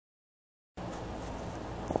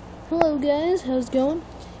Hello guys, how's it going?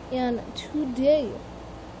 And today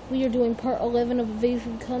we are doing part 11 of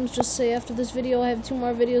Evasion Comes. Just say after this video I have 2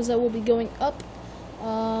 more videos that will be going up,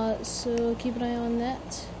 so keep an eye on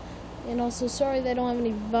that. And also sorry that I don't have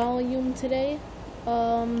any volume today,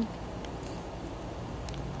 but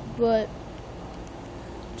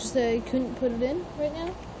just that I couldn't put it in right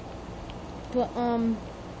now. But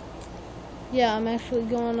yeah, I'm actually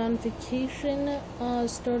going on vacation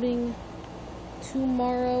starting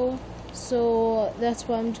tomorrow, so that's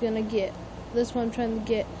what I'm trying to get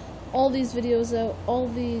all these videos out, all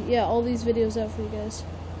these videos out for you guys.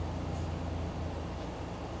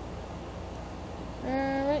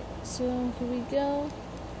 Alright, so here we go.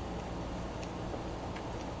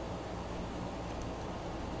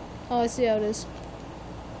 Oh, I see how it is.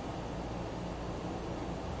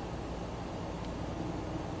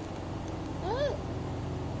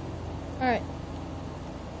 Alright.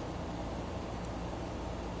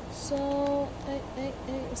 So, I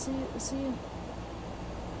see you.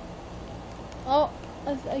 Oh,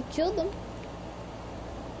 I killed them.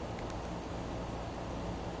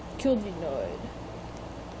 Killed you, Noid.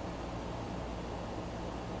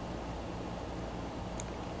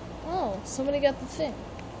 Oh, somebody got the thing.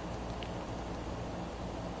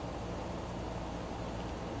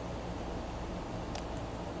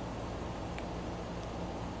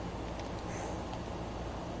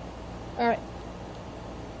 Alright.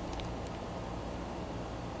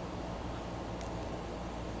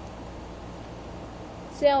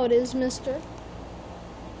 See how it is, mister?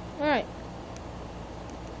 Alright.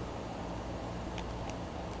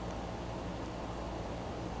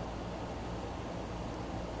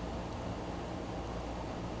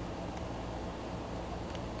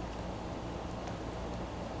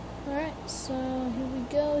 Alright, so here we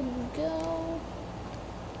go.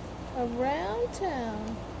 Around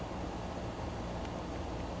town.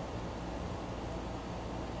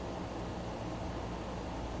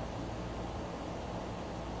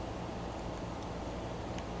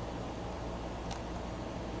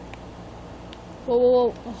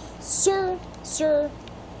 Whoa. Oh, sir.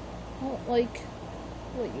 I don't like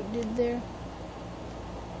what you did there.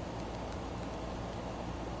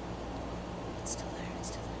 It's still there.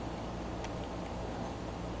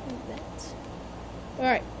 Like that.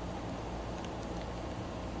 Alright.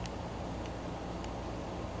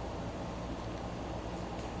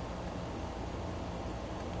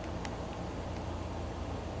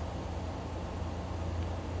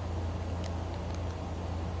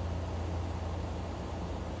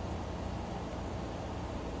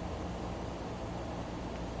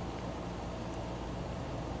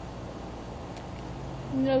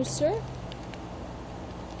 No, sir.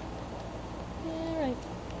 Yeah, right.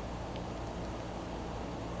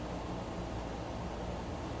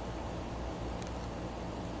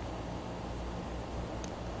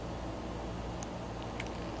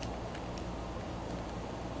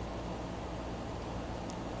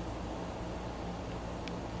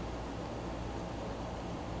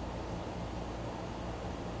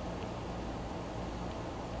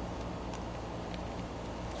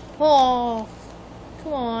 Oh.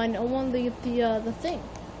 Come on, I want to get the thing.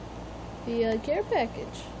 The care package.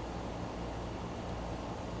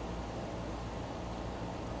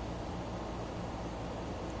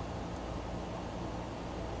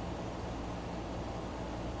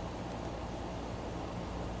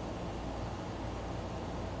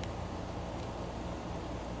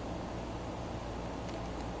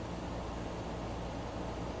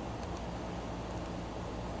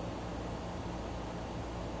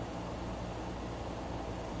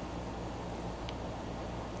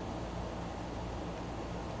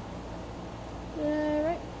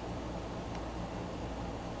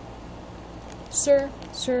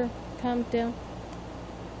 Sir, calm down.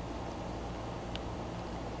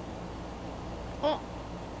 Oh,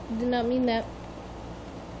 did not mean that.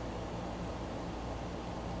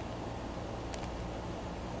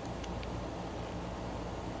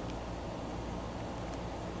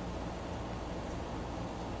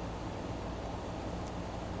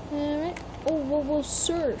 Alright. Oh, whoa,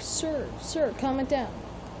 sir, calm it down.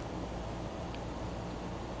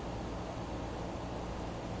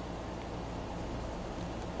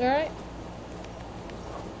 Alright.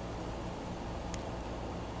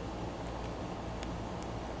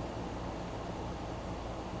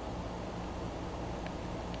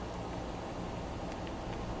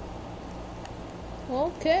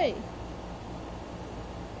 Okay.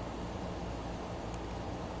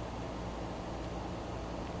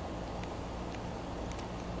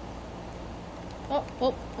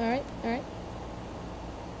 Oh, alright.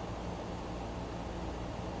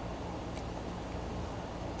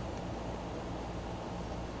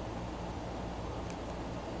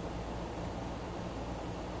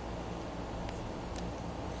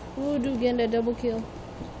 Ooh, dude, getting that double kill.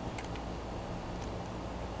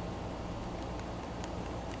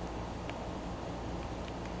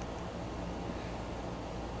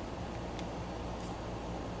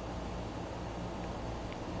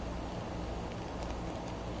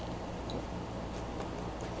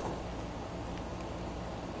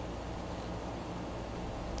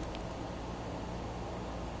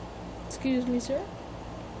 Excuse me, sir.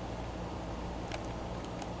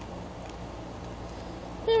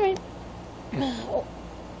 Alright. Oh.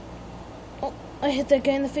 Oh, I hit that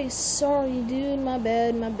guy in the face. Sorry, dude. My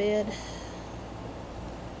bad, my bad.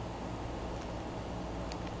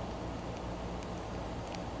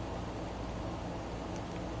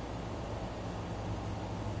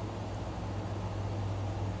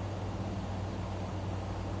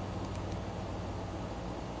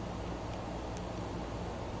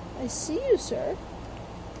 I see you, sir.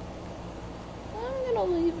 I'm gonna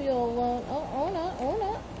leave you alone. Oh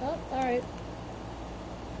not. Oh, alright.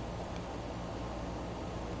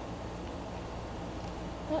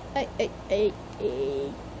 Oh, hey.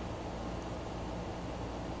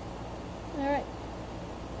 Alright.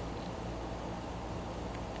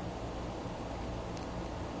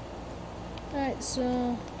 Alright,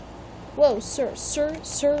 so... Whoa, sir,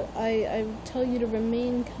 I tell you to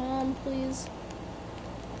remain calm, please.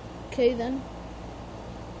 Okay, then.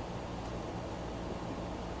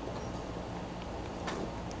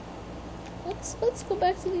 Let's go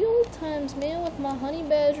back to the old times, man, with my honey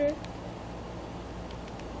badger.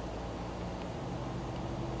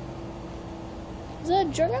 Is that a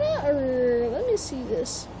juggernaut, or let me see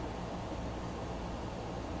this?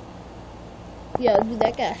 Yeah, dude,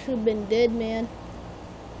 that guy should have been dead, man.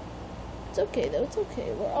 It's okay though. It's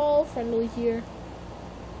okay. We're all friendly here.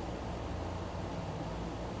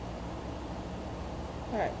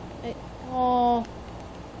 Alright. Oh.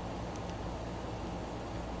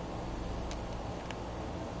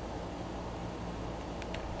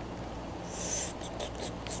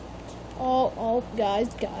 Oh,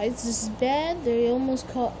 guys, this is bad. They almost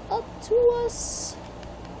caught up to us.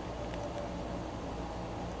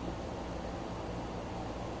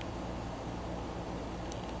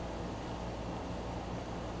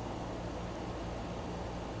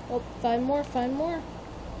 Oh, five more.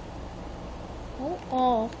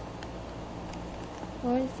 Oh.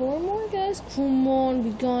 Alright, 4 more, guys. Come on,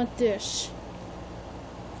 we got this.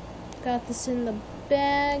 Got this in the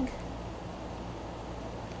bag.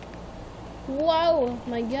 Wow,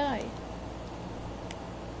 my guy.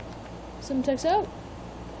 Semtex out.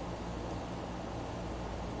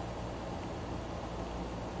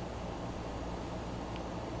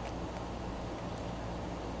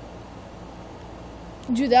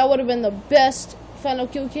 Dude, that would have been the best final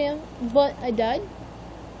kill cam, but I died.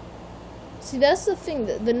 See, that's the thing.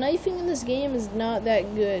 The knifing in this game is not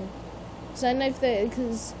that good. Cause I knifed that.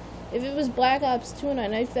 Cause if it was Black Ops 2 and I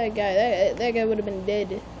knifed that guy, that guy would have been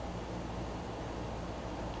dead.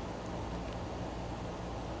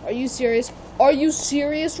 Are you serious? Are you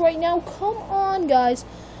serious right now? Come on, guys.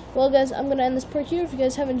 Well, guys, I'm gonna end this part here. If you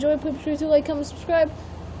guys have enjoyed, please be sure to like, comment, subscribe,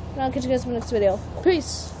 and I'll catch you guys in the next video.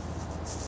 Peace.